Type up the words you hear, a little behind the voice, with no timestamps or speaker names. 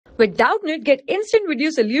With Doubtnut, get instant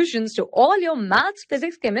video solutions to all your maths,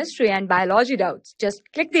 physics, chemistry, and biology doubts. Just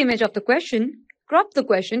click the image of the question, crop the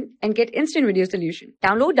question, and get instant video solution.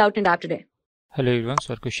 Download Doubtnut app today. Hello everyone,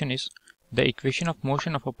 so our question is, the equation of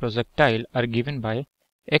motion of a projectile are given by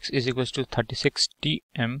x is equals to 36t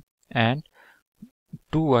m and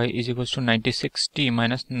 2y is equals to 96t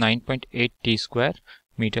minus 9.8t square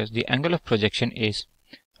meters. The angle of projection is,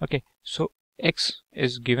 okay, so x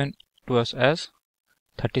is given to us as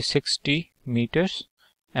 36t meters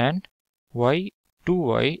and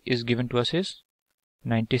 2y is given to us is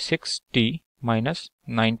 96t minus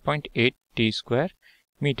 9.8t square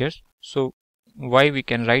meters. So y we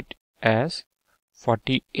can write as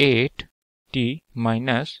 48t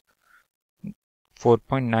minus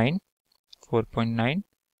 4.9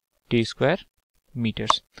 t square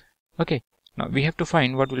meters. Okay, now we have to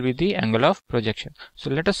find what will be the angle of projection. So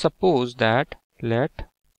let us suppose that let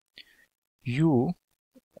u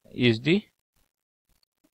is the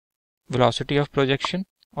velocity of projection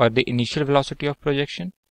or the initial velocity of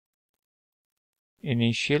projection.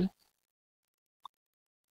 Initial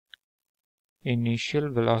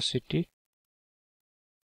velocity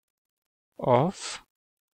of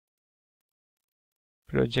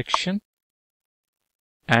projection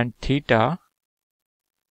and theta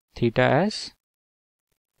as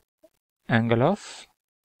angle of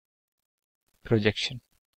projection.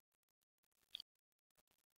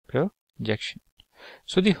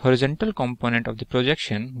 So the horizontal component of the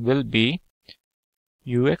projection will be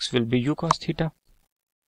ux will be u cos theta,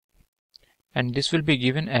 and this will be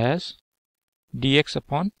given as dx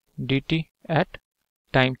upon dt at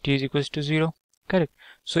time t is equals to 0. Correct.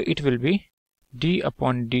 So it will be d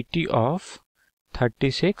upon dt of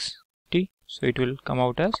 36t. So it will come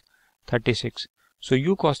out as 36. So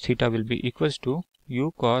u cos theta will be equals to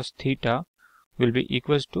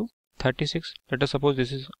 36. Let us suppose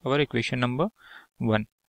this is our equation number 1.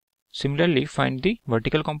 Similarly, find the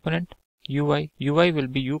vertical component uy. Uy will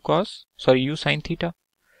be u sin theta.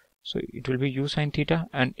 So it will be u sin theta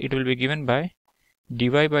and it will be given by dy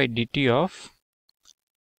by dt of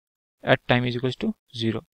at time is equals to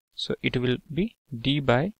 0. So it will be d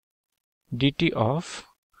by dt of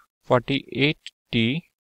 48t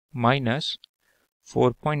minus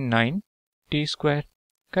 4.9 t square.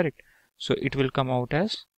 Correct. So it will come out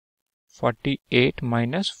as 48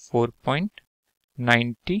 minus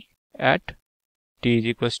 4.9 t at t is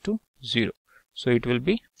equals to 0. So it will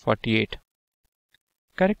be 48.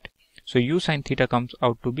 Correct. So u sin theta comes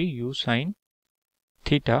out to be u sin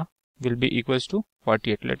theta will be equals to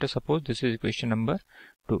 48. Let us suppose this is equation number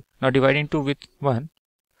 2. Now dividing 2 with 1.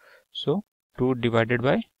 So 2 divided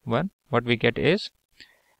by 1, what we get is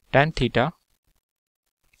tan theta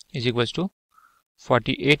is equals to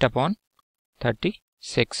 48 upon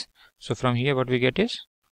 36. So from here what we get is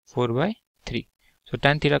 4 by 3. So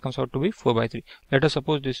tan theta comes out to be 4 by 3. Let us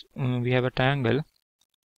suppose this we have a triangle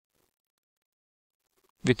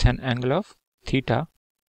with an angle of theta.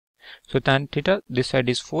 So tan theta, this side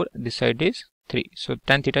is 4, this side is 3. So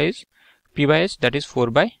tan theta is p by h, that is 4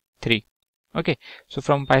 by 3. Okay. So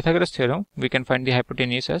from Pythagoras theorem we can find the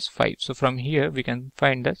hypotenuse as 5. So from here we can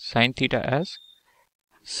find the sin theta as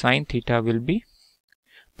sin theta will be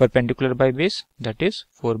perpendicular by base, that is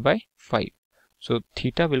 4 by 5. So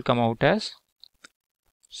theta will come out as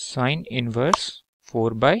sin inverse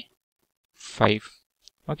 4 by 5.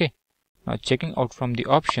 Okay. Now checking out from the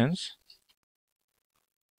options,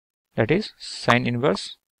 that is sin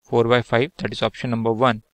inverse 4 by 5, that is option number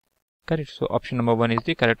 1. Correct. So option number 1 is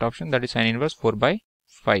the correct option, that is sin inverse 4 by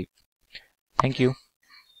 5. Thank you.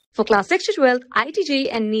 For class 6 to 12, IIT JEE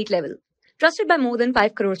and NEET level. Trusted by more than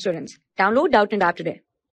 5 crore students. Download Doubtnut app today.